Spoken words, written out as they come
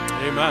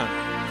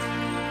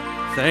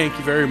Amen. Thank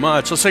you very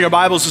much. Let's take our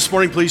Bibles this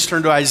morning. Please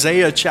turn to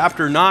Isaiah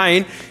chapter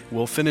 9.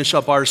 We'll finish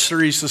up our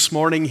series this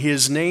morning,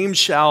 His Name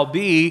Shall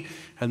Be,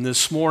 and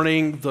this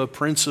morning, the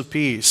Prince of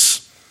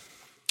Peace.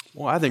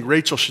 Well, I think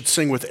Rachel should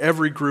sing with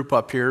every group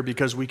up here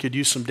because we could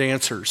use some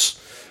dancers.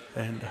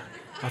 And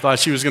I thought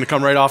she was going to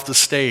come right off the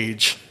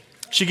stage.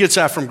 She gets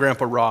that from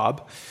Grandpa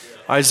Rob.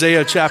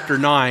 Isaiah chapter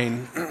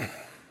 9.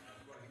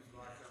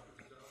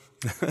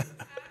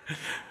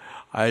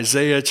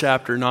 Isaiah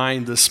chapter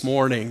 9 this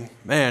morning.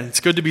 Man, it's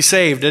good to be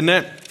saved, isn't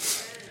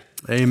it?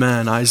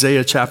 Amen.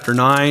 Isaiah chapter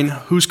 9.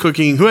 Who's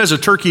cooking? Who has a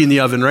turkey in the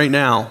oven right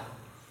now?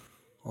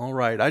 All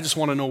right. I just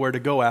want to know where to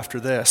go after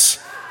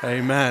this.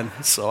 Amen.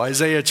 So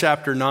Isaiah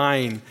chapter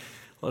 9.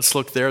 Let's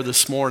look there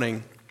this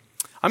morning.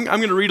 I'm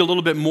going to read a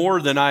little bit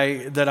more than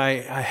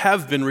I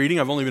have been reading.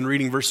 I've only been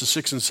reading verses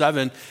 6 and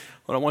 7,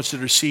 but I want you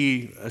to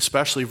see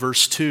especially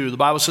verse 2. The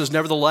Bible says,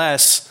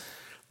 "Nevertheless,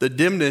 the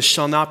dimness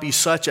shall not be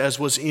such as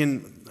was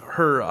in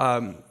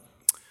her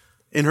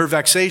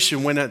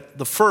vexation, when at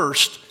the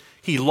first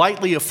he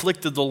lightly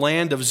afflicted the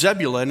land of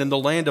Zebulun and the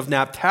land of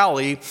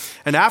Naphtali,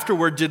 and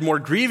afterward did more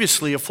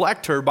grievously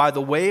afflict her by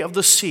the way of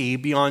the sea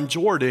beyond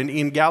Jordan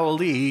in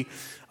Galilee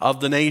of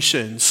the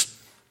nations."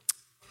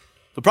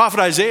 The prophet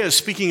Isaiah is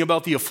speaking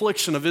about the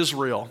affliction of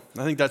Israel.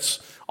 I think that's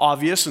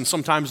obvious, and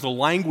sometimes the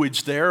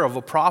language there of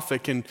a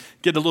prophet can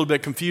get a little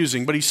bit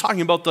confusing, but he's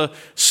talking about the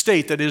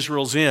state that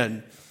Israel's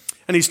in.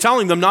 And he's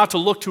telling them not to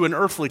look to an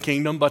earthly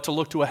kingdom, but to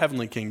look to a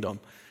heavenly kingdom.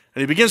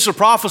 And he begins to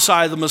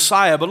prophesy the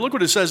Messiah. But look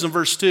what it says in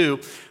verse 2.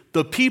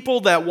 "The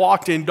people that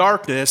walked in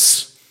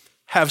darkness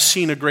have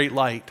seen a great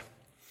light."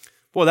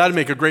 Boy, that'd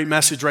make a great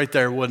message right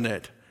there, wouldn't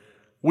it?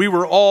 We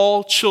were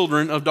all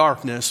children of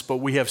darkness, but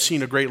we have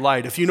seen a great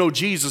light. If you know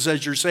Jesus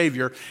as your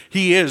Savior,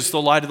 He is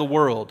the light of the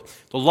world.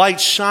 The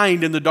light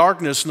shined in the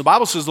darkness. And the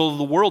Bible says, though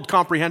the world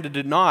comprehended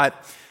it not,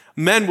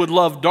 men would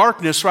love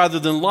darkness rather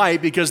than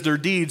light because their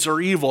deeds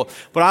are evil.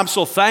 But I'm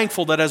so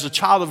thankful that as a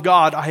child of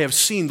God, I have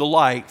seen the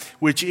light,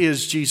 which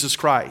is Jesus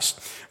Christ.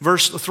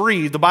 Verse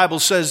 3, the Bible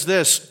says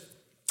this,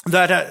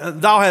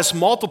 that thou hast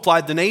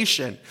multiplied the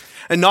nation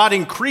and not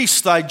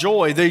increased thy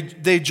joy.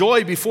 They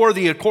joy before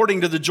thee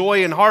according to the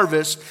joy in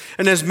harvest,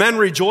 and as men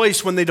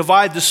rejoice when they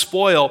divide the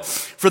spoil.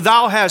 For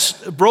thou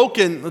hast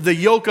broken the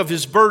yoke of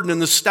his burden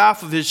and the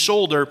staff of his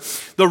shoulder,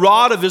 the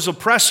rod of his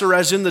oppressor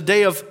as in the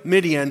day of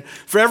Midian.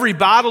 For every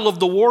battle of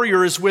the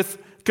warrior is with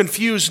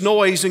confused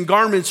noise and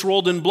garments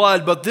rolled in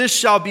blood, but this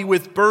shall be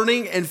with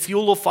burning and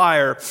fuel of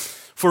fire.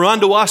 For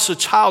unto us a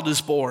child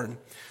is born.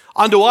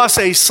 Unto us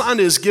a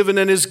son is given,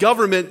 and his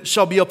government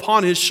shall be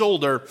upon his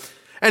shoulder.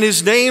 And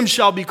his name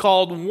shall be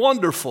called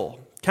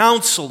Wonderful,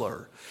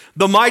 Counselor,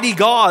 the Mighty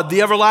God,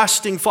 the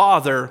Everlasting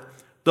Father,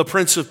 the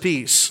Prince of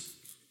Peace.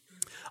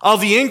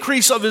 Of the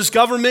increase of his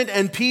government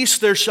and peace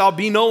there shall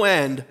be no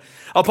end,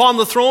 upon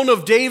the throne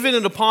of David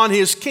and upon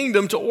his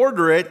kingdom, to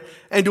order it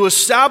and to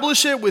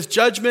establish it with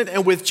judgment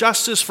and with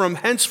justice from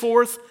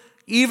henceforth,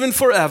 even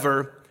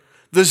forever.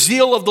 The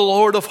zeal of the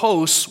Lord of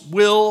hosts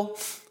will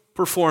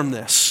perform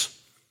this.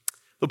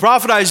 The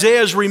prophet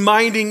Isaiah is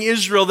reminding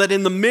Israel that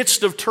in the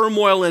midst of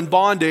turmoil and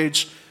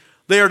bondage,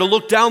 they are to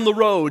look down the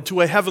road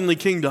to a heavenly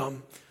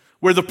kingdom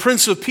where the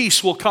Prince of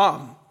Peace will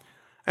come.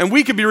 And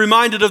we can be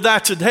reminded of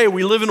that today.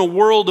 We live in a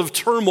world of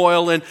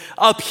turmoil and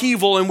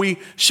upheaval, and we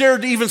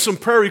shared even some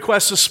prayer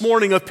requests this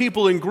morning of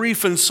people in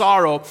grief and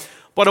sorrow.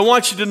 But I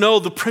want you to know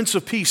the Prince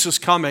of Peace is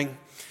coming,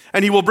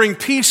 and He will bring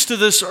peace to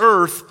this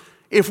earth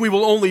if we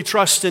will only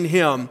trust in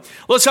Him.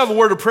 Let's have a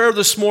word of prayer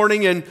this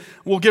morning, and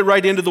we'll get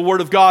right into the Word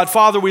of God.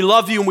 Father, we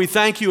love You, and we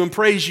thank You and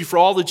praise You for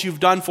all that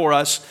You've done for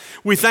us.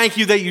 We thank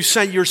You that You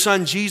sent Your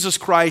Son, Jesus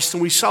Christ,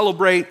 and we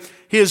celebrate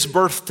His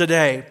birth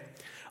today.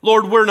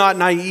 Lord, we're not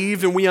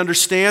naive, and we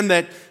understand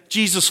that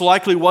Jesus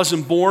likely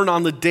wasn't born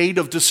on the date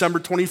of December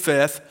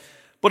 25th,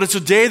 but it's a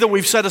day that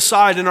we've set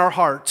aside in our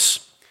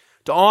hearts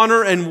to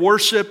honor and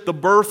worship the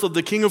birth of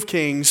the King of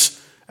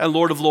Kings and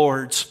Lord of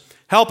Lords.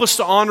 Help us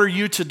to honor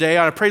You today.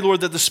 I pray,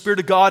 Lord, that the Spirit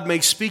of God may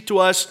speak to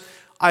us.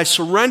 I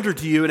surrender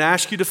to You and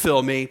ask You to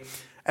fill me,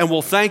 and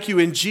we'll thank You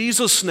in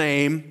Jesus'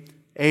 name.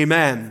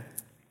 Amen.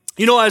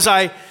 You know, as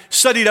I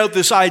studied out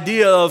this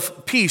idea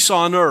of peace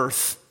on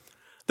earth,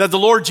 that the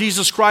Lord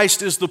Jesus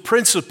Christ is the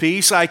Prince of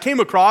Peace, I came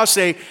across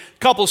a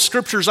couple of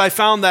scriptures I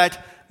found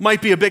that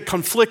might be a bit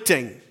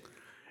conflicting.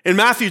 In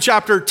Matthew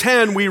chapter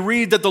 10, we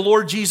read that the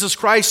Lord Jesus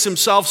Christ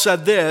Himself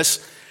said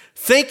this,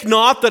 "Think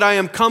not that I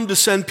am come to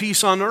send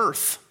peace on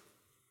earth."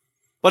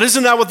 But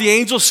isn't that what the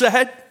angel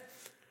said?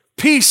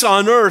 Peace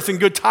on earth and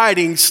good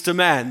tidings to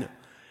men.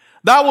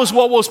 That was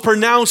what was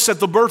pronounced at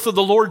the birth of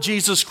the Lord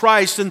Jesus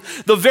Christ, and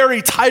the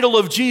very title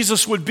of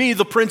Jesus would be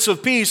the Prince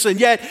of Peace. And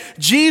yet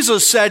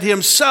Jesus said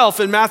Himself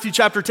in Matthew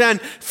chapter 10,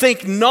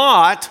 "Think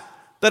not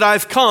that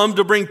I've come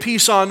to bring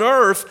peace on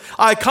earth.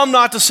 I come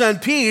not to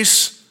send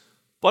peace,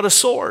 but a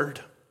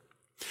sword."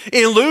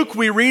 In Luke,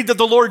 we read that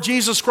the Lord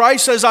Jesus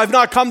Christ says, "I've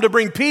not come to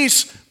bring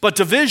peace, but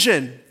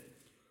division."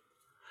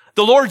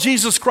 The Lord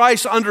Jesus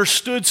Christ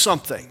understood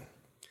something,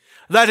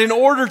 that in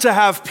order to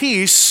have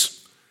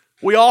peace,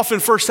 we often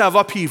first have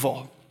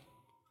upheaval.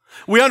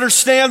 We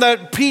understand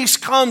that peace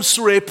comes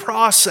through a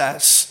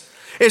process.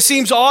 It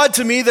seems odd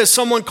to me that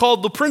someone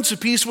called the Prince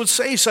of Peace would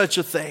say such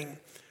a thing.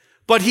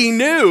 But he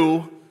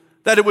knew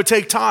that it would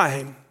take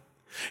time.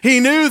 He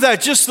knew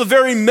that just the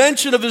very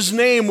mention of his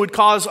name would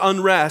cause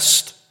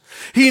unrest.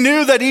 He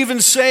knew that even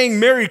saying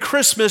Merry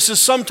Christmas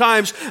is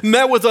sometimes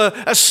met with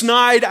a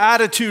snide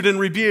attitude and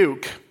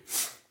rebuke.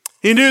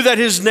 He knew that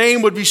his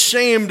name would be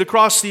shamed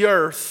across the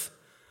earth.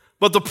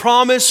 But the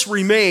promise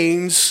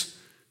remains,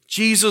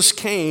 Jesus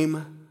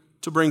came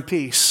to bring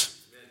peace.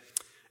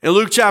 In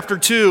Luke chapter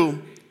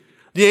 2,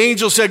 the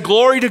angel said,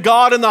 "Glory to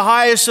God in the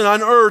highest, and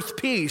on earth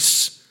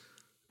peace,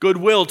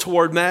 goodwill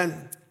toward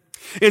men."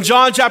 In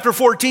John chapter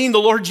 14, the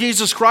Lord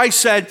Jesus Christ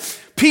said,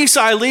 "Peace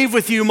I leave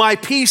with you, my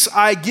peace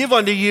I give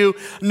unto you.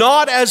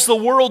 Not as the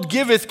world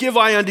giveth, give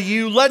I unto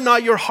you. Let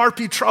not your heart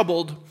be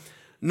troubled,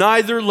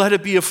 neither let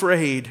it be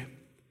afraid."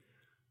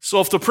 So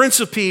if the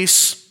Prince of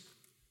Peace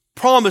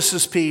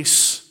promises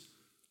peace,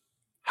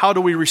 how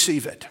do we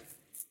receive it?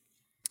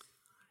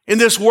 In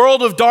this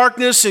world of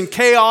darkness and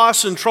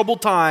chaos and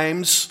troubled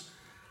times,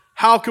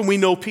 how can we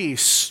know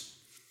peace?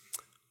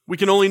 We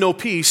can only know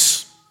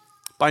peace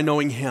by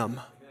knowing Him.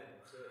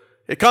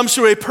 It comes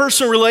through a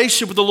personal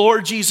relationship with the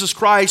Lord Jesus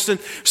Christ. And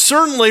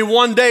certainly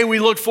one day we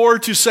look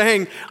forward to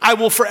saying, I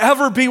will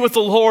forever be with the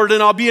Lord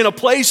and I'll be in a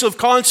place of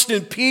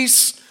constant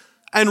peace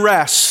and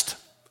rest.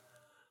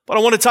 But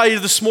I want to tell you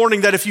this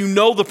morning that if you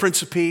know the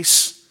Prince of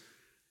Peace,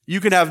 you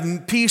can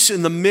have peace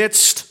in the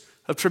midst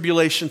of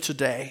tribulation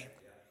today.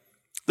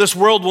 This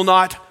world will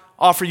not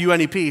offer you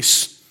any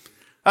peace.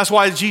 That's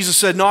why Jesus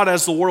said, not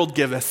as the world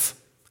giveth,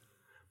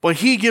 but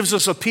He gives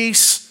us a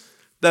peace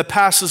that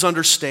passes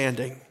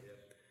understanding.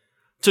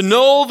 To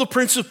know the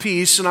Prince of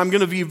Peace, and I'm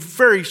going to be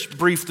very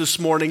brief this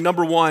morning,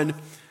 number one,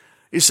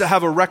 is to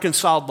have a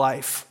reconciled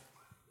life.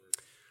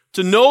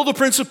 To know the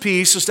Prince of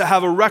Peace is to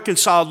have a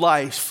reconciled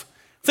life.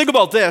 Think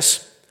about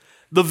this.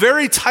 The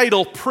very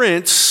title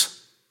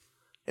Prince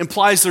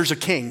implies there's a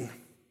king.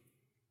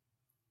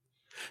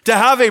 To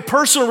have a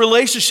personal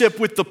relationship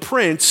with the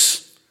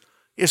Prince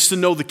is to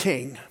know the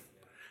King,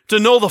 to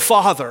know the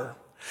Father,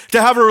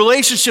 to have a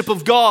relationship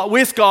with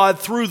God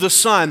through the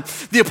Son.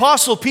 The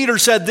Apostle Peter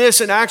said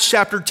this in Acts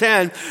chapter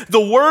 10, "The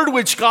word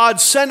which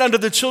God sent unto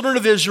the children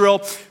of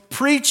Israel,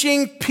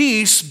 preaching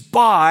peace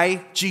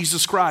by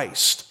Jesus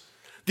Christ."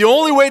 The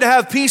only way to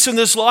have peace in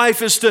this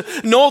life is to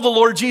know the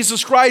Lord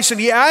Jesus Christ. And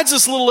he adds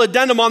this little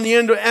addendum on the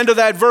end of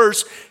that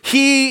verse.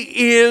 He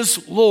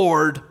is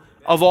Lord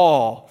of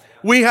all.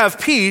 We have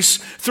peace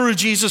through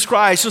Jesus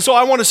Christ. And so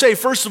I want to say,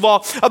 first of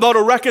all, about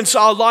a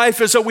reconciled life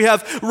is that we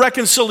have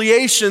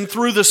reconciliation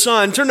through the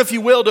Son. Turn, if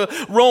you will, to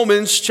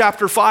Romans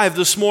chapter 5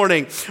 this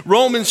morning.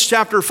 Romans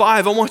chapter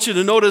 5. I want you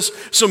to notice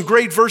some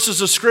great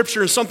verses of Scripture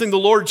and something the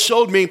Lord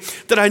showed me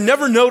that I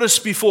never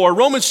noticed before.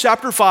 Romans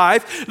chapter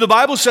 5, the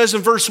Bible says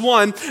in verse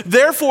 1,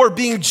 "Therefore,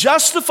 being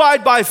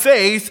justified by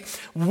faith,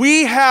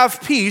 we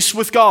have peace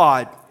with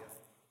God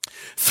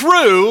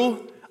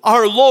through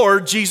our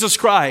Lord Jesus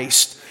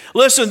Christ."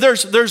 Listen,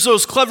 there's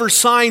those clever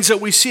signs that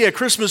we see at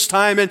Christmas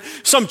time, and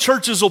some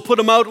churches will put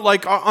them out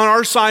like on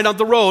our sign on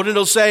the road, and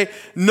it'll say,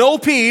 "No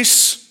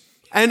peace,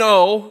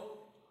 N-O,"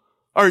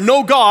 or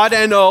 "No God,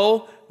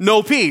 N-O,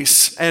 no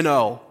peace,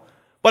 N-O."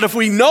 But if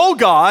we know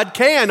God,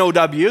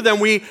 K-N-O-W,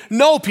 then we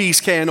know peace,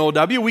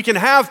 K-N-O-W. We can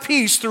have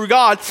peace through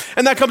God.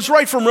 And that comes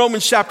right from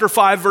Romans chapter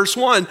 5, verse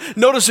 1.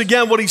 Notice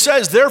again what he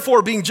says.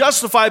 "Therefore, being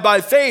justified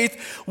by faith,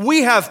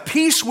 we have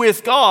peace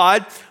with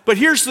God." But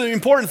here's the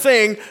important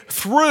thing,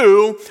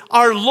 through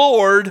our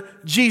Lord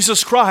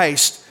Jesus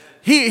Christ.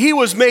 He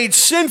was made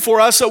sin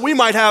for us that we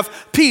might have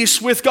peace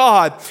with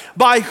God,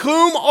 by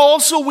whom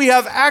also we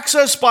have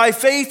access by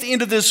faith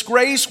into this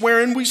grace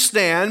wherein we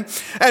stand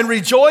and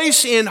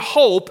rejoice in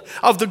hope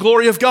of the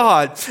glory of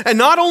God. And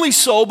not only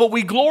so, but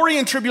we glory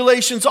in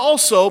tribulations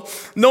also,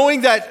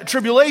 knowing that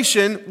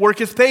tribulation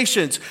worketh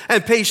patience,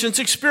 and patience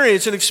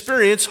experience, and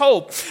experience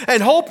hope.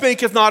 And hope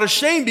maketh not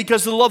ashamed,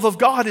 because the love of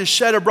God is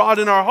shed abroad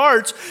in our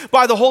hearts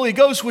by the Holy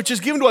Ghost, which is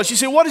given to us. You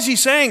say, what is he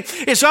saying?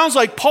 It sounds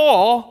like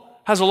Paul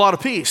has a lot of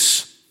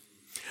peace.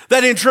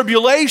 That in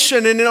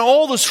tribulation and in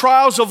all the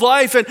trials of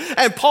life,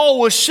 and Paul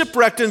was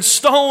shipwrecked and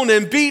stoned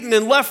and beaten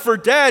and left for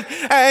dead,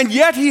 and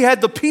yet he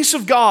had the peace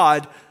of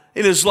God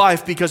in his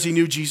life because he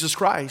knew Jesus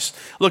Christ.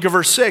 Look at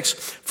verse 6.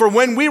 "For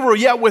when we were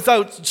yet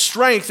without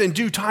strength, in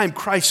due time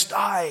Christ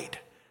died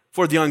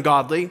for the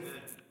ungodly.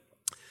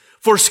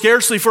 For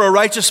scarcely for a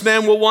righteous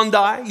man will one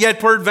die, yet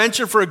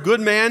peradventure for a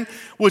good man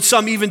would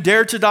some even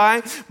dare to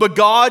die. But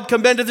God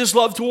commendeth his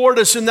love toward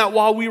us, in that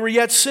while we were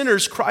yet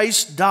sinners,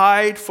 Christ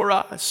died for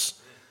us.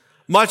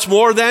 Much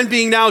more then,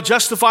 being now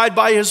justified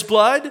by his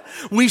blood,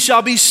 we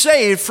shall be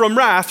saved from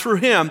wrath through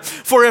him.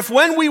 For if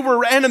when we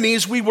were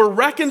enemies, we were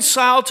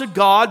reconciled to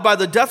God by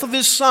the death of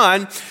his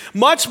Son,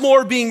 much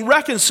more being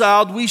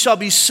reconciled, we shall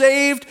be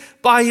saved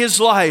by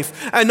his life.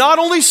 And not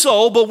only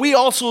so, but we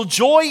also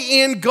joy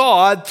in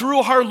God through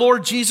our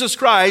Lord Jesus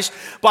Christ,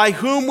 by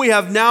whom we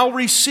have now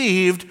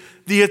received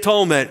the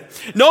atonement."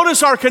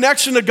 Notice our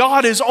connection to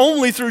God is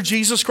only through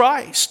Jesus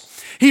Christ.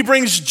 He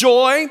brings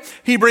joy.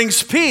 He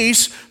brings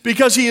peace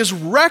because he has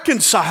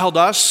reconciled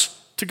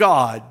us to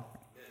God.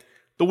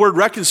 The word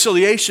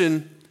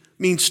reconciliation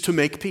means to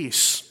make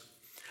peace,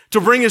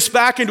 to bring us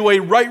back into a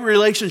right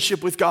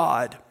relationship with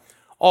God,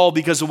 all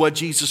because of what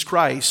Jesus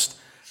Christ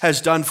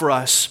has done for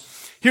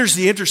us. Here's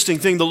the interesting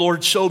thing the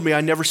Lord showed me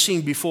I never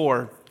seen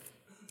before.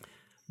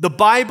 The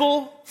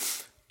Bible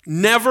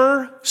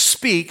never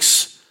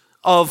speaks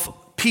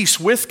of peace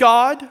with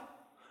God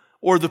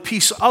or the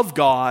peace of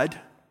God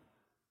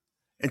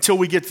until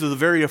we get to the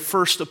very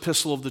first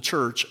epistle of the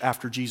church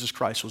after Jesus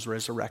Christ was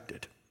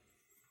resurrected.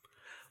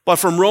 But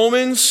from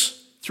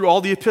Romans through all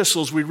the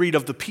epistles, we read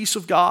of the peace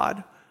of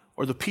God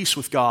or the peace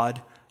with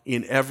God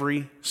in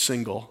every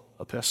single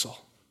epistle.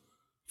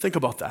 Think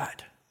about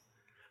that.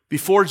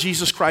 Before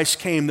Jesus Christ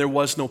came, there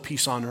was no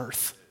peace on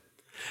earth.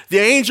 The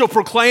angel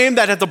proclaimed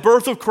that at the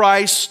birth of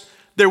Christ,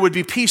 there would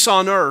be peace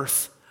on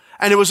earth.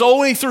 And it was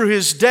only through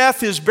his death,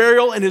 his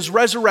burial, and his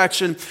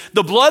resurrection,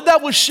 the blood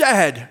that was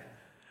shed,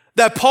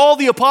 that Paul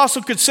the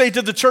apostle could say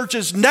to the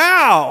churches,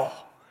 now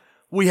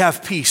we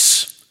have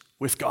peace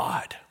with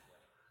God.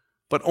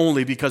 But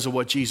only because of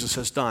what Jesus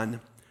has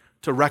done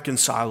to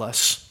reconcile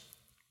us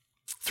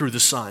through the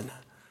Son.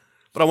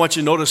 But I want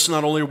you to notice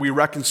not only are we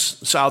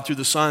reconciled through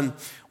the Son,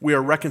 we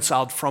are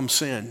reconciled from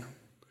sin.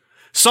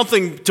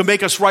 Something to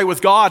make us right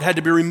with God had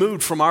to be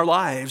removed from our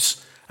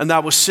lives, and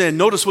that was sin.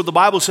 Notice what the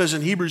Bible says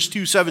in Hebrews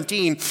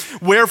 2:17.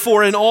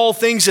 Wherefore in all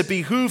things it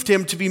behooved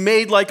him to be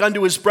made like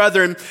unto his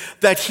brethren,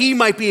 that he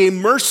might be a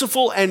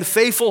merciful and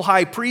faithful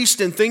high priest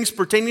in things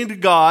pertaining to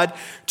God,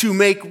 to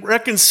make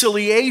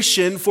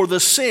reconciliation for the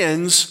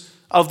sins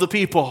of the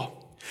people.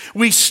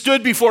 We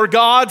stood before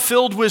God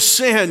filled with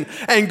sin,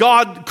 and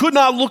God could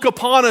not look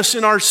upon us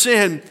in our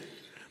sin,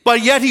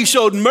 but yet he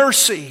showed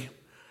mercy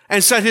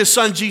and sent his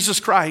Son Jesus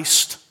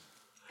Christ.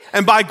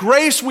 And by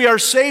grace we are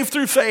saved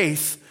through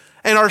faith,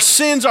 and our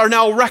sins are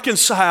now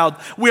reconciled.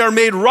 We are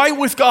made right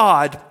with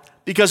God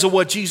because of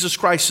what Jesus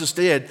Christ has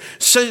did.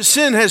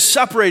 Sin has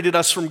separated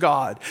us from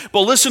God.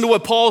 But listen to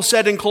what Paul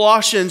said in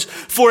Colossians,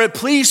 for it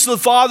pleased the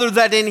Father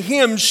that in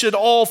him should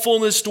all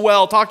fullness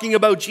dwell, talking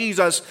about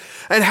Jesus,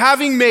 and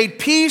having made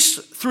peace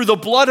through the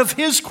blood of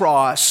his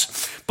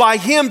cross, by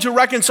him to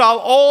reconcile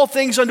all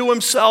things unto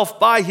himself.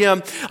 By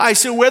him, I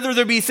say, whether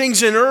there be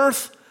things in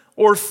earth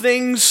or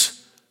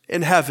things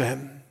in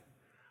heaven.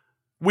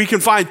 We can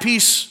find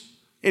peace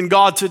in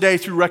God today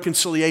through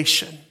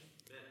reconciliation.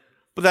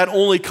 But that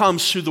only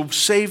comes through the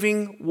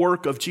saving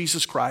work of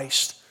Jesus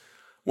Christ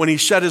when he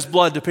shed his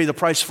blood to pay the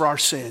price for our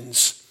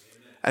sins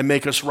and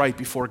make us right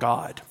before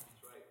God.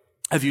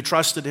 Have you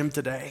trusted him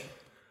today?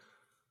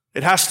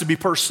 It has to be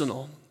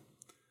personal.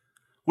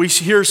 We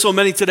hear so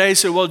many today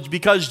say, well,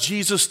 because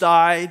Jesus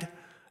died,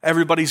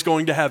 everybody's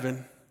going to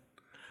heaven.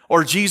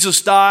 Or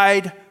Jesus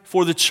died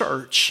for the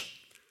church.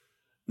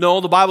 No,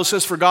 the Bible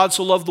says, for God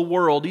so loved the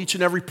world, each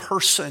and every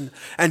person,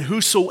 and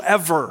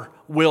whosoever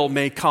will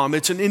may come.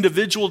 It's an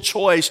individual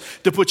choice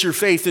to put your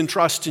faith and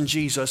trust in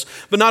Jesus.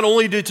 But not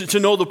only to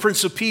know the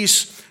Prince of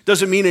Peace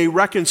doesn't mean a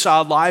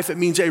reconciled life, it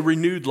means a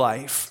renewed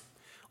life.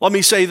 Let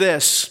me say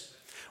this.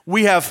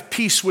 We have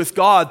peace with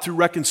God through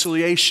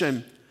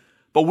reconciliation,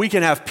 but we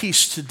can have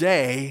peace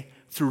today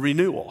through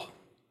renewal.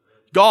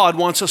 God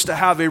wants us to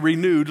have a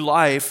renewed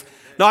life.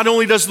 Not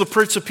only does the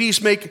Prince of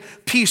Peace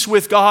make peace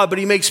with God, but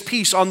he makes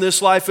peace on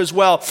this life as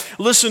well.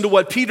 Listen to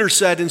what Peter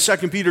said in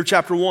 2 Peter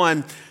chapter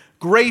 1.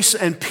 Grace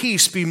and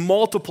peace be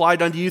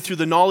multiplied unto you through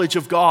the knowledge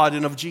of God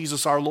and of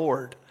Jesus our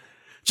Lord.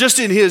 Just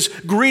in his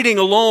greeting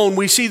alone,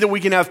 we see that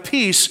we can have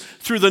peace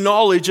through the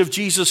knowledge of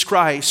Jesus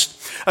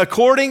Christ.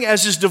 According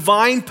as his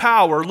divine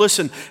power,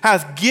 listen,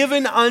 hath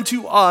given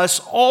unto us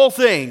all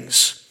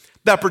things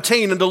that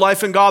pertain unto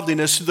life and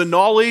godliness through the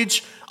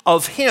knowledge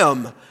of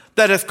him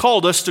that hath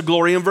called us to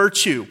glory and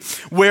virtue,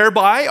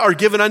 whereby are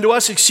given unto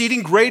us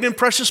exceeding great and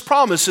precious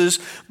promises,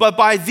 but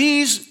by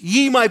these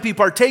ye might be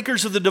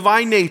partakers of the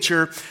divine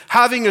nature,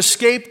 having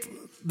escaped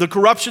the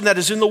corruption that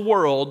is in the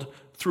world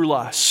through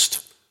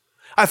lust.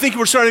 I think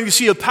we're starting to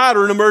see a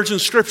pattern emerge in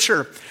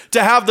Scripture.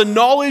 To have the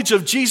knowledge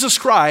of Jesus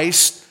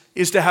Christ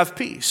is to have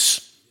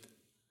peace.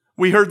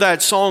 We heard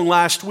that song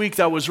last week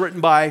that was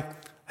written by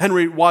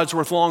Henry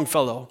Wadsworth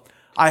Longfellow.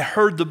 I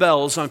heard the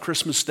bells on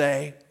Christmas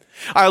Day.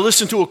 I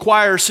listened to a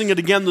choir sing it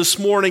again this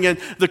morning, and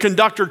the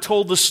conductor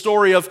told the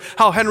story of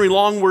how Henry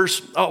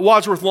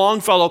Wadsworth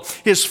Longfellow,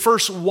 his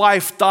first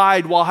wife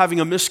died while having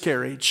a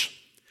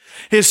miscarriage.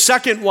 His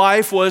second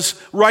wife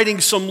was writing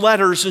some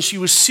letters, and she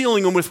was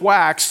sealing them with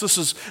wax. This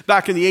is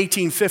back in the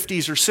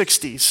 1850s or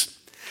 60s.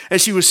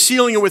 And she was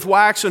sealing it with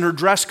wax, and her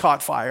dress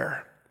caught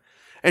fire.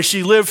 And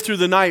she lived through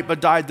the night, but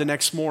died the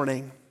next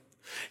morning.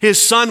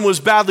 His son was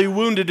badly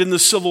wounded in the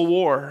Civil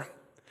War.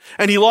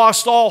 And he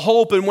lost all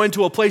hope and went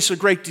to a place of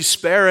great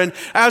despair. And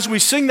as we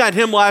sing that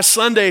hymn last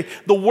Sunday,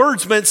 the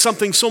words meant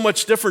something so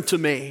much different to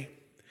me.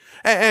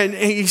 And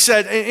he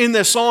said, in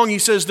this song, he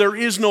says, there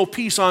is no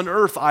peace on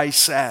earth, I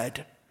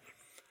said.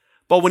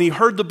 But when he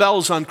heard the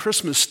bells on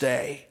Christmas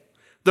Day,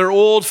 their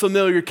old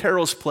familiar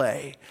carols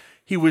play,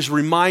 he was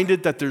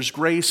reminded that there's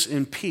grace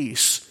and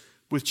peace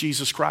with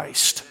Jesus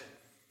Christ.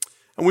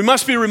 And we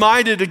must be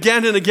reminded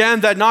again and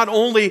again that not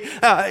only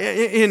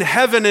in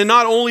heaven and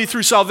not only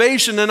through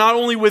salvation and not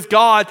only with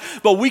God,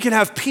 but we can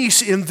have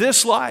peace in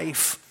this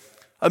life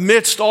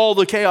amidst all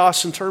the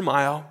chaos and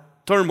turmoil.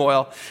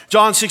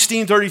 John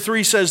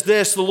 16:33 says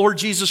this, the Lord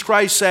Jesus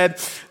Christ said,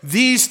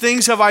 "These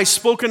things have I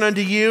spoken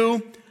unto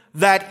you,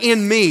 that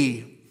in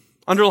me,"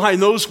 underline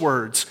those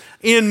words,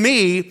 "in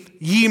me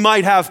ye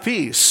might have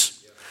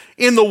peace.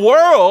 In the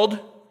world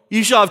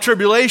ye shall have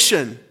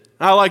tribulation."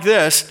 I like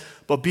this,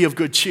 "but be of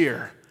good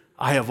cheer.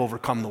 I have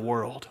overcome the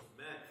world."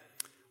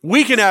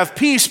 We can have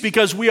peace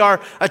because we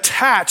are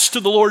attached to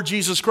the Lord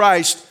Jesus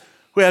Christ,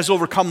 who has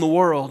overcome the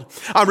world.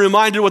 I'm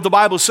reminded what the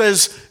Bible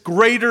says,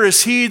 greater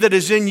is he that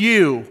is in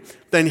you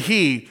than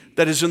he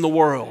that is in the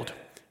world.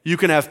 You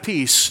can have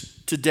peace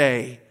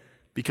today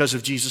because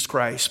of Jesus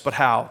Christ. But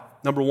how?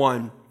 Number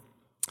one,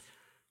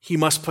 he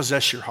must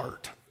possess your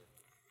heart.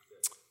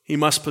 He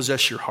must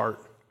possess your heart.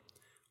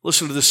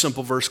 Listen to this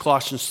simple verse,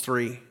 Colossians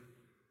 3.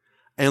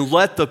 "And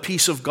let the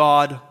peace of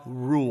God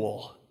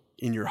rule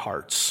in your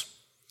hearts,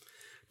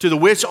 to the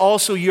which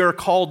also ye are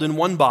called in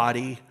one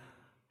body,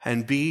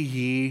 and be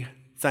ye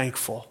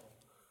thankful."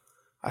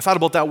 I thought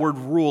about that word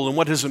rule, and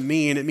what does it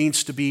mean? It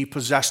means to be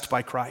possessed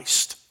by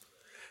Christ,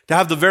 to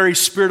have the very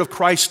Spirit of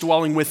Christ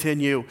dwelling within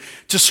you,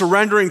 to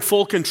surrendering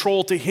full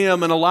control to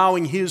him and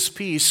allowing his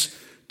peace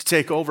to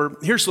take over.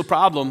 Here's the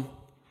problem.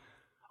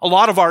 A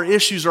lot of our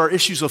issues are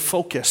issues of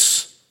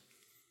focus.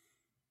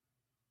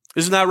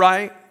 Isn't that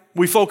right?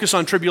 We focus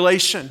on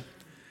tribulation.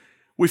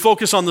 We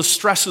focus on the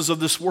stresses of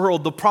this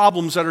world, the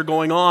problems that are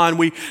going on.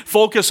 We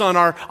focus on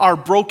our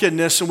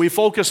brokenness, and we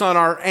focus on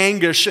our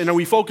anguish, and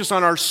we focus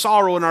on our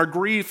sorrow and our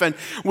grief, and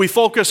we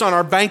focus on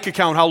our bank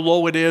account, how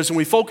low it is, and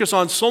we focus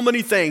on so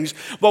many things.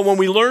 But when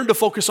we learn to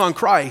focus on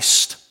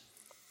Christ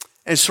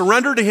and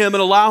surrender to him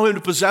and allow him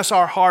to possess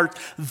our heart,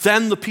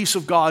 then the peace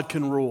of God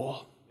can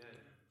rule.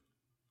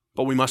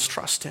 But we must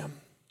trust him.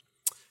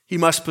 He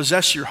must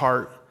possess your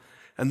heart,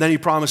 and then he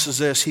promises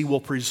this, he will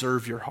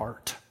preserve your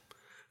heart.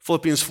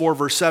 Philippians 4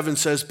 verse 7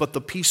 says, "But the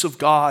peace of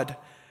God,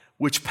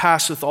 which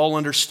passeth all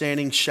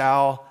understanding,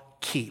 shall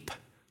keep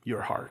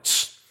your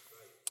hearts."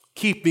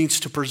 Keep means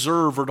to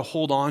preserve or to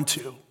hold on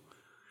to.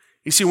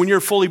 You see, when you're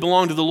fully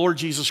belong to the Lord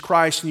Jesus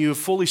Christ and you have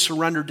fully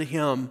surrendered to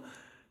him,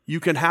 you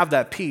can have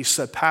that peace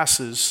that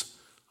passes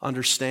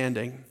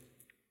understanding.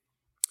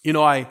 You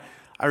know, I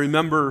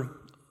remember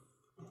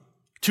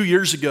 2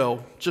 years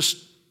ago, just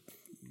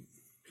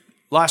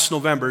last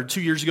November,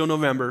 2 years ago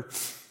November,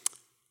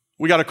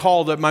 we got a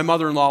call that my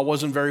mother-in-law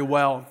wasn't very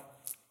well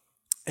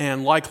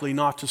and likely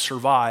not to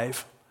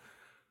survive.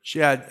 She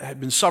had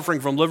been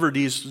suffering from liver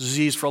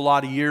disease for a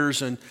lot of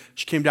years, and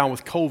she came down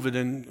with COVID,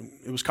 and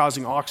it was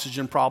causing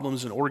oxygen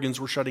problems, and organs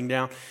were shutting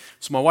down.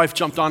 So my wife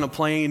jumped on a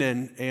plane,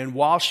 and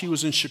while she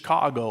was in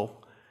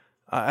Chicago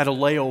at a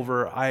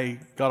layover, I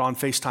got on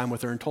FaceTime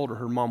with her and told her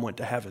her mom went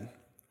to heaven.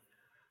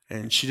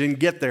 And she didn't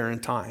get there in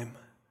time.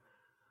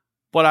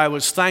 But I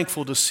was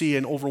thankful to see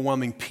an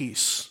overwhelming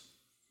peace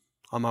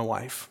on my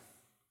wife.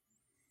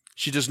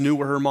 She just knew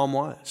where her mom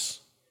was.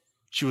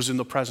 She was in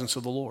the presence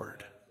of the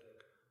Lord.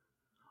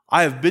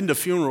 I have been to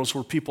funerals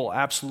where people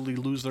absolutely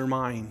lose their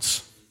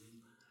minds.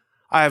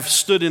 I have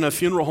stood in a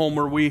funeral home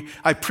where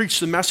I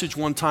preached a message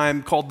one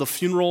time called The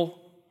Funeral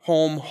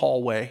Home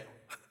Hallway.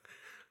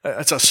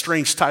 That's a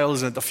strange title,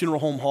 isn't it? The Funeral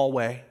Home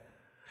Hallway.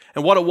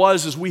 And what it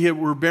was is we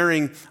were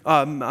burying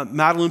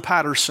Madeline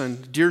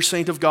Patterson, dear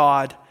saint of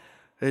God.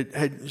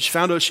 She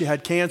found out she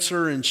had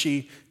cancer and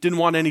she didn't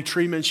want any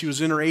treatment. She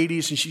was in her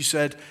 80s, and she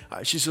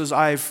says,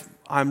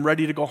 I'm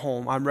ready to go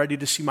home. I'm ready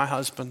to see my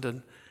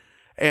husband.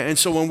 And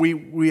so when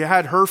we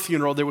had her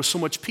funeral, there was so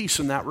much peace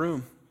in that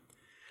room.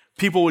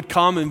 People would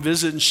come and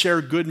visit and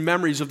share good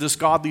memories of this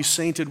godly,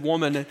 sainted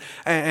woman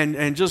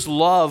and just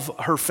love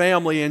her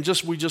family. And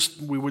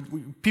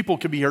people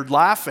could be heard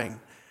laughing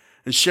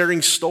and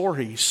sharing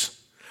stories.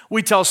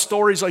 We tell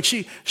stories like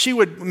she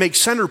would make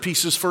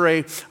centerpieces for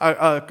a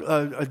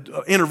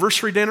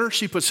anniversary dinner.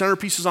 She put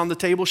centerpieces on the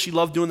table. She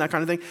loved doing that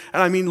kind of thing.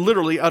 And I mean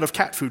literally out of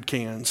cat food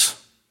cans.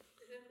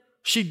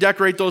 She'd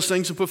decorate those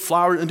things and put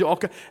flowers and do all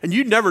kinds. And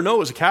you'd never know it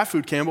was a cat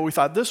food can, but we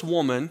thought this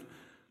woman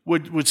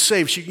would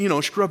save. She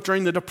grew up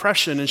during the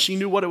Depression, and she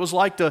knew what it was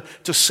like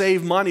to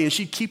save money, and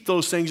she'd keep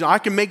those things. I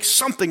can make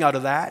something out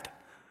of that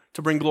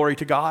to bring glory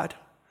to God.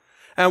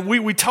 And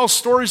we tell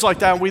stories like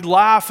that, and we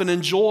laugh and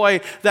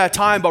enjoy that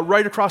time, but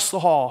right across the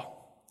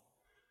hall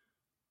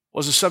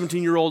was a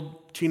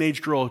 17-year-old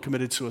teenage girl who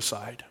committed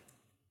suicide.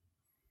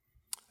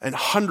 And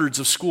hundreds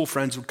of school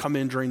friends would come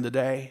in during the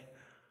day,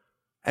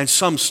 and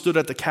some stood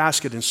at the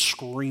casket and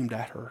screamed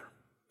at her.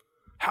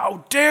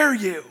 How dare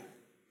you?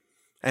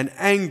 And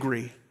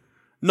angry,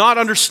 not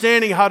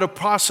understanding how to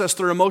process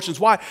their emotions.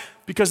 Why?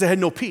 Because they had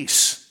no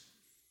peace.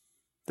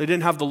 They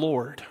didn't have the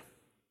Lord.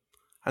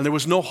 And there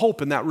was no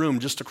hope in that room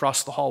just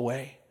across the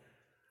hallway.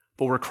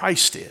 But where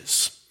Christ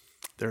is,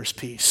 there's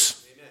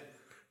peace. Amen.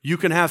 You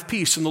can have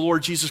peace in the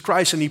Lord Jesus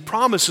Christ, and he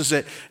promises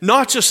it,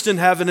 not just in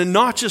heaven and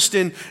not just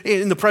in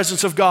the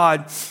presence of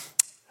God,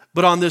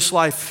 but on this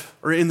life,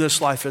 or in this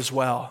life as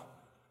well.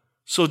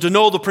 So to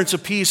know the Prince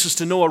of Peace is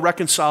to know a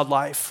reconciled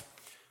life,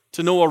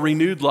 to know a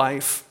renewed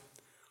life.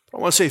 But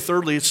I want to say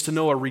thirdly, it's to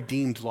know a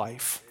redeemed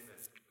life.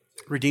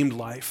 Redeemed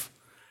life.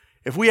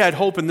 If we had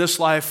hope in this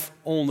life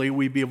only,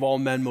 we'd be of all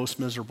men most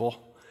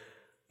miserable.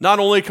 Not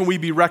only can we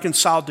be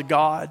reconciled to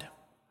God,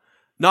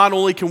 not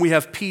only can we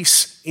have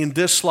peace in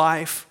this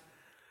life,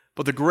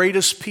 but the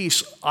greatest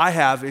peace I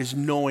have is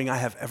knowing I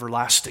have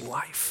everlasting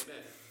life.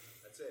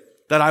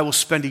 That I will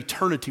spend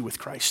eternity with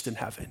Christ in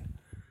heaven.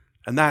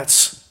 And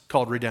that's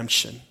called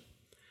redemption.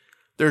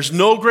 There's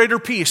no greater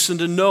peace than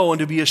to know and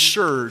to be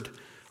assured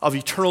of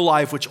eternal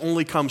life, which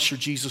only comes through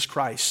Jesus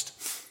Christ,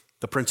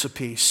 the Prince of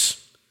Peace.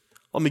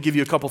 Let me give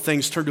you a couple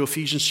things. Turn to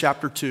Ephesians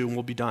chapter 2 and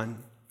we'll be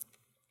done.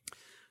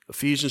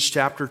 Ephesians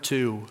chapter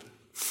 2,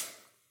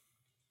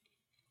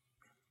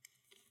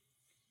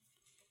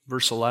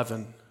 verse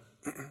 11.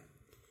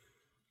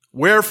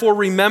 Wherefore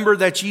remember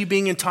that ye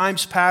being in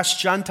times past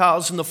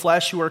Gentiles in the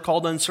flesh, who are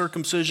called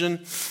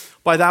uncircumcision,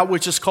 by that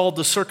which is called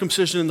the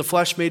circumcision in the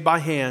flesh made by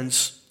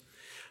hands,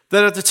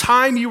 that at the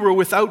time you were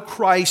without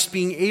Christ,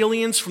 being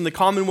aliens from the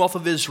commonwealth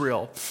of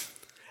Israel,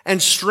 and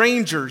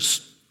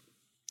strangers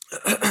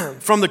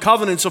from the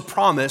covenants of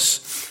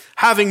promise,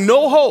 having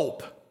no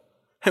hope,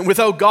 and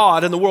without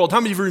God in the world. How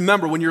many of you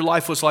remember when your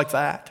life was like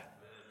that?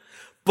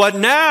 But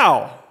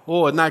now,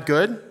 oh, isn't that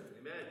good? Amen.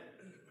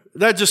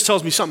 That just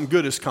tells me something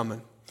good is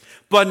coming.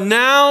 But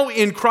now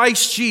in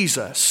Christ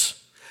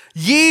Jesus,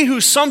 ye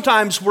who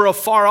sometimes were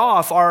afar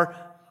off are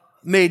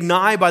made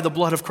nigh by the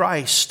blood of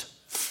Christ.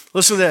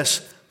 Listen to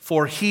this.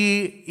 For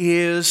he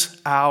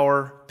is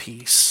our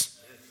peace,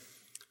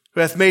 who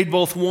hath made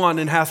both one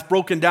and hath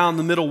broken down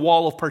the middle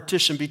wall of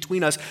partition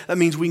between us. That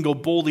means we can go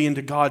boldly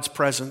into God's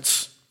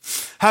presence.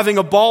 Having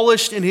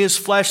abolished in his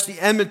flesh the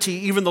enmity,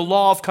 even the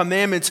law of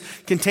commandments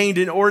contained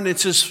in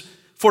ordinances,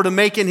 for to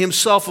make in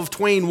himself of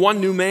twain one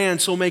new man,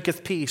 so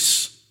maketh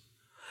peace.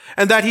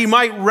 And that he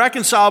might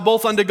reconcile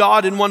both unto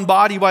God in one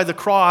body by the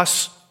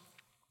cross,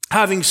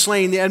 having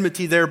slain the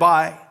enmity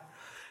thereby,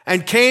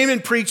 and came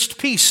and preached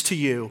peace to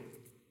you,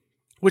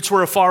 which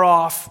were afar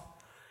off,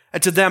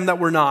 and to them that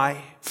were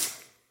nigh.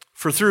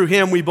 For through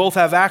him we both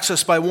have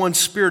access by one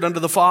Spirit unto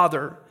the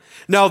Father.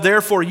 Now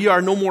therefore ye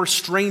are no more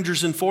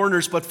strangers and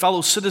foreigners, but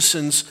fellow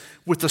citizens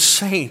with the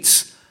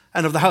saints,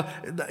 and of the house.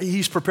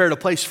 He's prepared a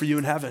place for you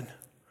in heaven.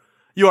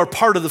 You are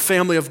part of the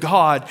family of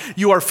God.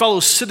 You are fellow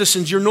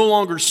citizens. You're no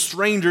longer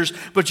strangers,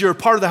 but you're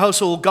part of the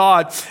household of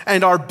God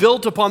and are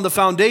built upon the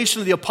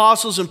foundation of the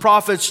apostles and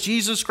prophets,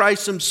 Jesus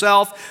Christ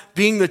himself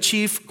being the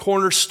chief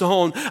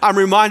cornerstone. I'm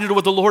reminded of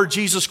what the Lord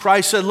Jesus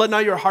Christ said, let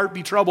not your heart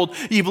be troubled.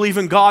 Ye believe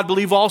in God,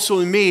 believe also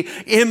in me.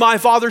 In my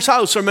Father's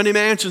house are many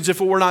mansions.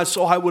 If it were not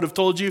so, I would have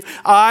told you.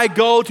 I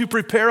go to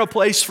prepare a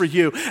place for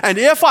you. And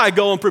if I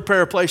go and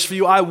prepare a place for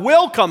you, I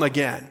will come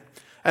again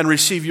and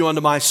receive you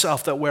unto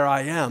myself, that where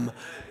I am,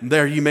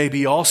 there you may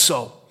be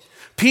also.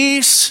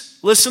 Peace,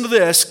 listen to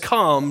this,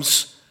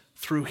 comes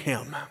through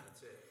him.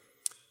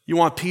 You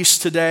want peace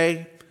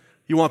today?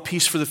 You want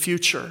peace for the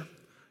future?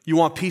 You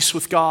want peace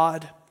with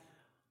God?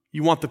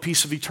 You want the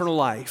peace of eternal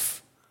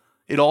life?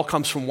 It all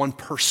comes from one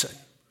person,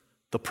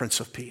 the Prince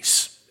of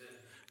Peace.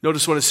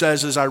 Notice what it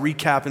says as I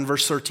recap in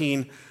verse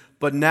 13.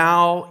 But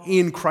now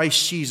in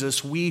Christ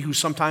Jesus, we who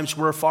sometimes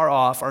were far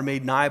off are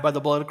made nigh by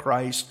the blood of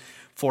Christ,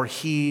 for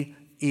he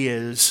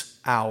is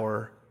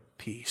our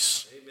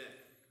peace. Amen.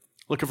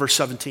 Look at verse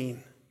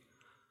 17.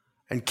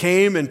 And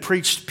came and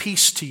preached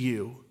peace to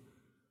you,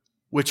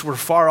 which were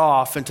far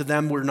off, and to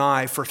them were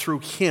nigh, for through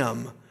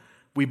him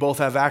we both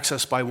have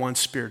access by one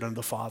Spirit unto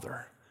the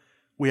Father.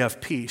 We have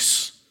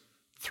peace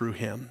through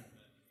him.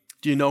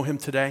 Do you know him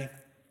today?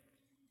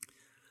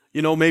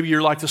 You know, maybe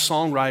you're like the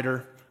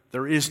songwriter,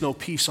 there is no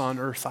peace on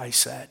earth, I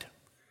said.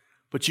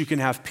 But you can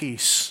have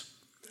peace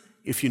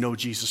if you know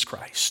Jesus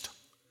Christ.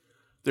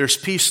 There's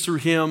peace through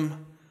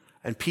him,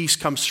 and peace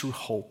comes through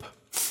hope.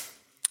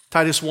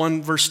 Titus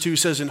 1 verse 2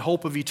 says, in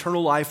hope of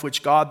eternal life,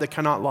 which God that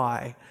cannot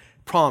lie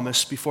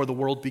promised before the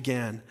world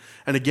began.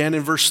 And again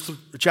in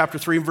chapter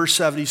 3 and verse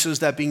 7, he says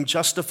that being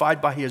justified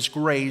by his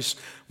grace,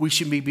 we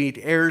should be made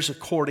heirs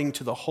according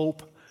to the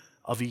hope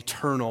of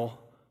eternal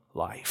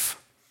life.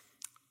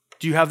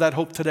 Do you have that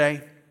hope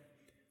today?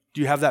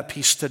 Do you have that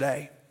peace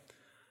today?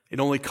 It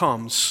only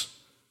comes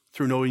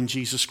through knowing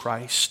Jesus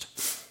Christ.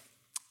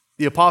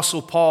 The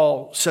Apostle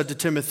Paul said to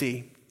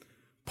Timothy,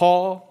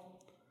 Paul,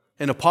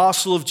 an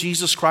apostle of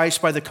Jesus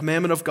Christ by the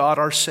commandment of God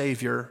our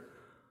Savior,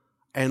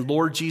 and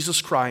Lord Jesus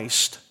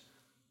Christ,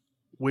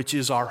 which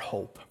is our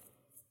hope.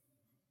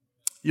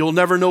 You'll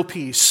never know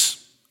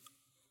peace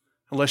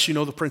unless you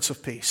know the Prince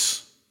of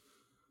Peace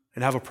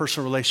and have a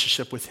personal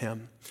relationship with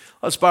him.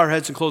 Let's bow our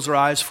heads and close our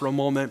eyes for a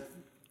moment.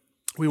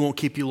 We won't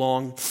keep you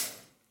long.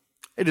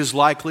 It is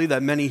likely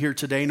that many here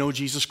today know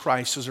Jesus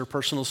Christ as their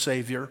personal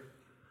Savior.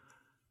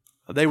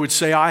 They would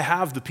say, I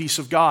have the peace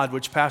of God,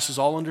 which passes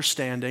all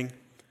understanding.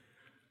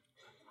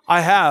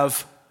 I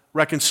have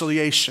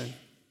reconciliation.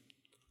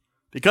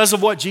 Because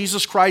of what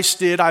Jesus Christ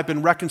did, I've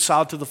been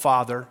reconciled to the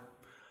Father,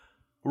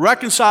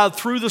 reconciled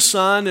through the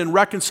Son, and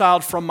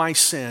reconciled from my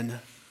sin.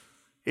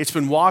 It's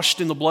been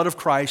washed in the blood of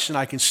Christ, and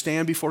I can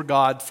stand before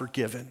God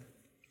forgiven.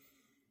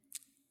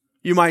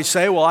 You might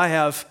say, well, I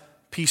have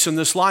peace in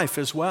this life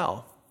as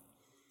well.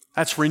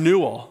 That's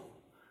renewal.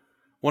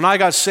 When I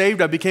got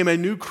saved, I became a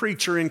new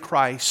creature in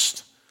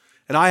Christ,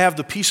 and I have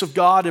the peace of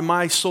God in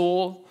my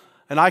soul,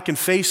 and I can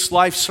face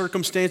life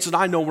circumstances.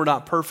 I know we're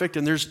not perfect,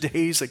 and there's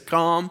days that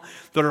come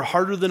that are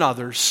harder than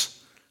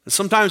others. And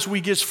sometimes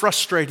we get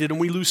frustrated and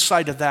we lose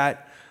sight of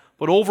that.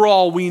 But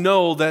overall, we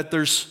know that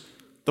there's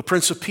the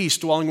Prince of Peace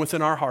dwelling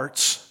within our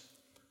hearts.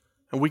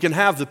 And we can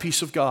have the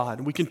peace of God.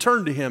 And we can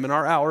turn to Him in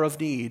our hour of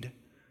need.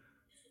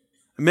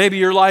 And maybe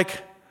you're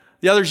like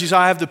the others. You say,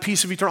 I have the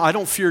peace of eternal. I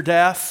don't fear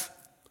death.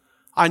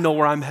 I know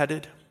where I'm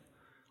headed.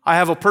 I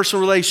have a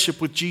personal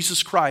relationship with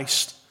Jesus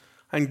Christ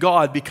and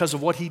God because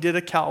of what He did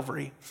at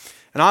Calvary.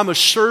 And I'm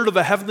assured of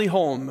a heavenly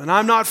home. And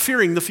I'm not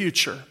fearing the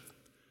future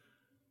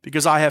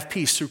because I have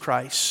peace through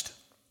Christ.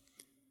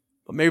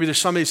 But maybe there's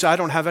somebody who says, I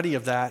don't have any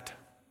of that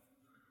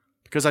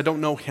because I don't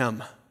know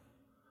Him.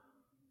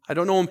 I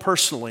don't know Him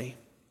personally.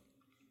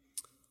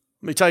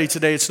 Let me tell you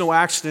today, it's no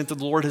accident that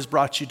the Lord has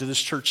brought you to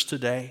this church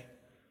today.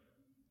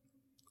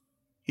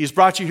 He's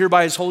brought you here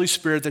by His Holy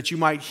Spirit that you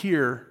might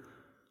hear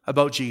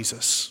about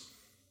Jesus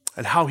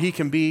and how He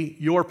can be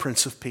your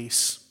Prince of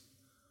Peace.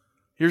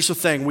 Here's the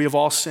thing, we have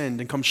all sinned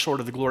and come short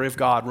of the glory of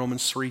God,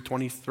 Romans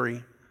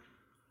 3:23.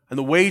 And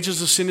the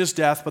wages of sin is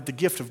death, but the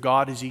gift of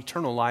God is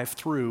eternal life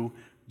through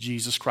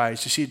Jesus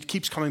Christ. You see, it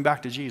keeps coming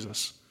back to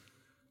Jesus.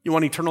 You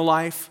want eternal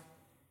life?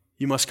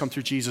 You must come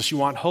through Jesus. You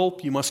want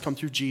hope? You must come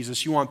through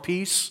Jesus. You want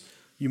peace?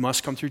 You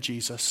must come through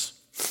Jesus.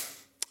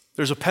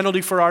 There's a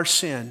penalty for our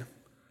sin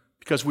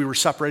because we were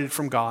separated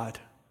from God.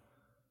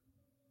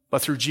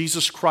 But through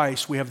Jesus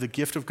Christ, we have the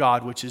gift of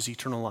God, which is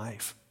eternal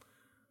life.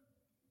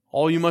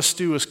 All you must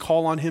do is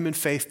call on Him in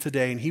faith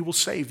today, and He will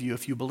save you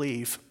if you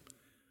believe.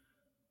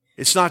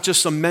 It's not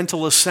just a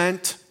mental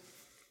assent.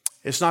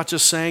 It's not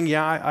just saying,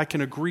 yeah, I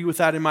can agree with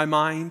that in my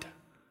mind.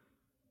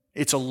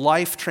 It's a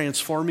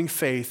life-transforming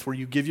faith where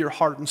you give your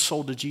heart and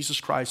soul to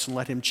Jesus Christ and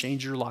let Him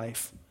change your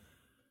life.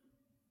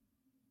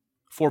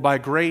 For by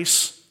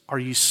grace are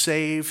you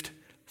saved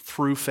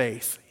through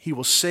faith. He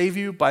will save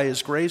you by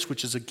His grace,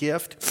 which is a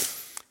gift,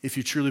 if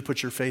you truly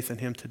put your faith in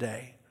Him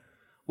today.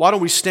 Why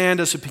don't we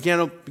stand as the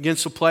piano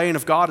begins to play, and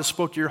if God has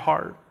spoke to your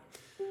heart,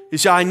 you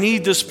say, I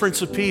need this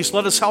Prince of Peace.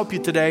 Let us help you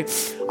today.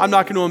 I'm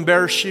not going to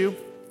embarrass you.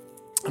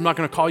 I'm not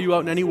going to call you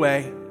out in any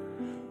way.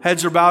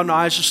 Heads are bowed and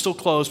eyes are still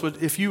closed.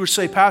 But if you would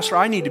say, Pastor,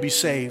 I need to be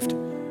saved.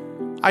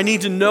 I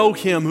need to know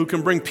Him who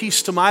can bring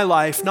peace to my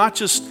life, not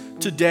just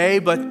today,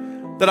 but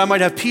that I might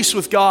have peace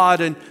with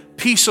God and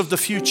peace of the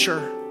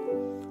future.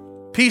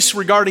 Peace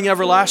regarding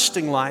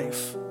everlasting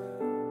life.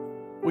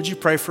 Would you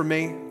pray for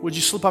me? Would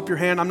you slip up your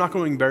hand? I'm not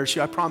going to embarrass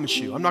you. I promise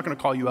you. I'm not going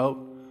to call you out.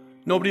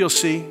 Nobody will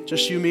see.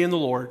 Just you, me, and the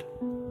Lord.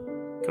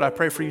 Could I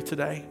pray for you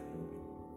today?